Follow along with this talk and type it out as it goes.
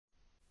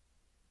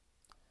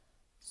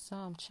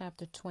Psalm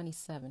chapter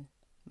 27.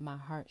 My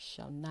heart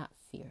shall not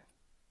fear.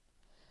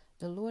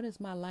 The Lord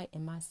is my light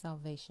and my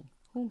salvation.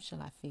 Whom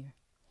shall I fear?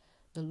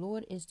 The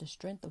Lord is the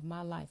strength of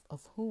my life.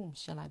 Of whom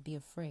shall I be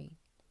afraid?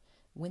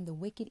 When the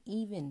wicked,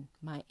 even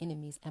my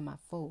enemies and my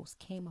foes,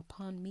 came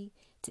upon me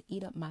to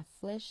eat up my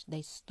flesh,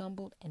 they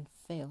stumbled and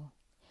fell.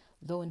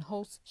 Though an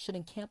host should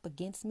encamp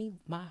against me,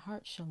 my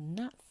heart shall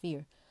not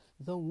fear.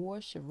 Though war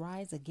should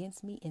rise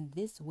against me, in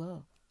this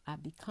will I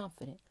be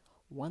confident.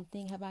 One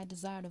thing have I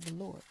desired of the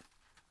Lord,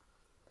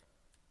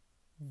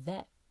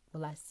 that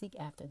will I seek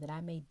after, that I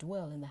may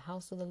dwell in the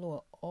house of the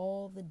Lord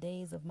all the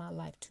days of my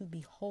life, to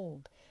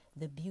behold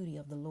the beauty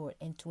of the Lord,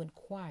 and to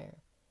inquire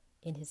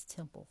in his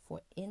temple.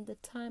 For in the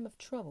time of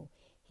trouble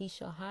he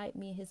shall hide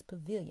me in his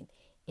pavilion.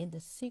 In the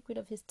secret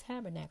of his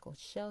tabernacle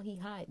shall he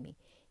hide me.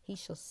 He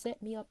shall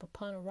set me up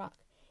upon a rock.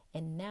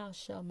 And now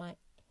shall my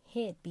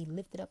head be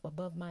lifted up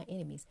above my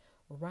enemies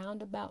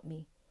round about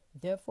me.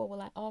 Therefore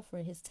will I offer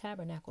in his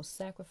tabernacle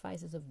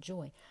sacrifices of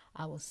joy.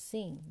 I will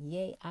sing,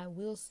 yea, I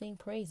will sing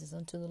praises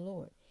unto the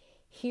Lord.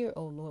 Hear,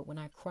 O Lord, when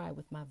I cry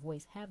with my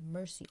voice. Have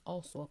mercy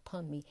also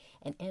upon me,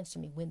 and answer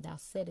me when thou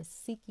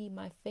saidest, seek ye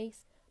my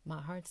face.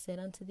 My heart said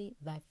unto thee,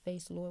 thy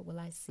face, Lord, will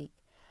I seek.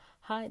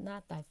 Hide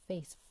not thy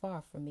face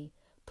far from me.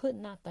 Put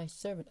not thy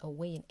servant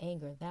away in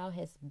anger. Thou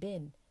hast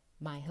been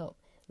my help.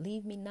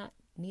 Leave me not,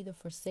 neither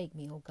forsake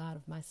me, O God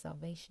of my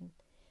salvation.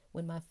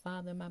 When my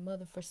father and my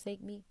mother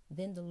forsake me,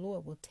 then the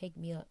Lord will take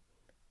me up.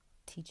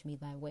 Teach me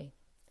thy way.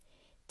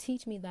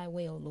 Teach me thy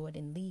way, O Lord,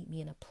 and lead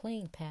me in a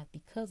plain path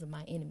because of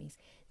my enemies.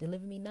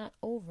 Deliver me not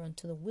over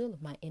unto the will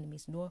of my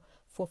enemies, nor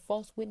for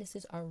false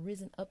witnesses are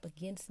risen up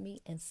against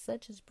me, and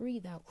such as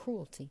breathe out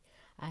cruelty.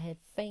 I had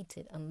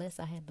fainted unless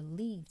I had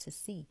believed to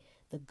see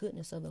the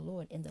goodness of the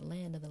Lord in the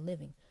land of the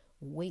living.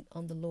 Wait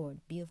on the Lord,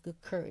 be of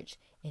good courage,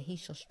 and he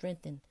shall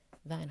strengthen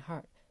thine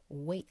heart.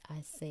 Wait,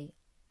 I say,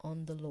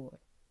 on the Lord.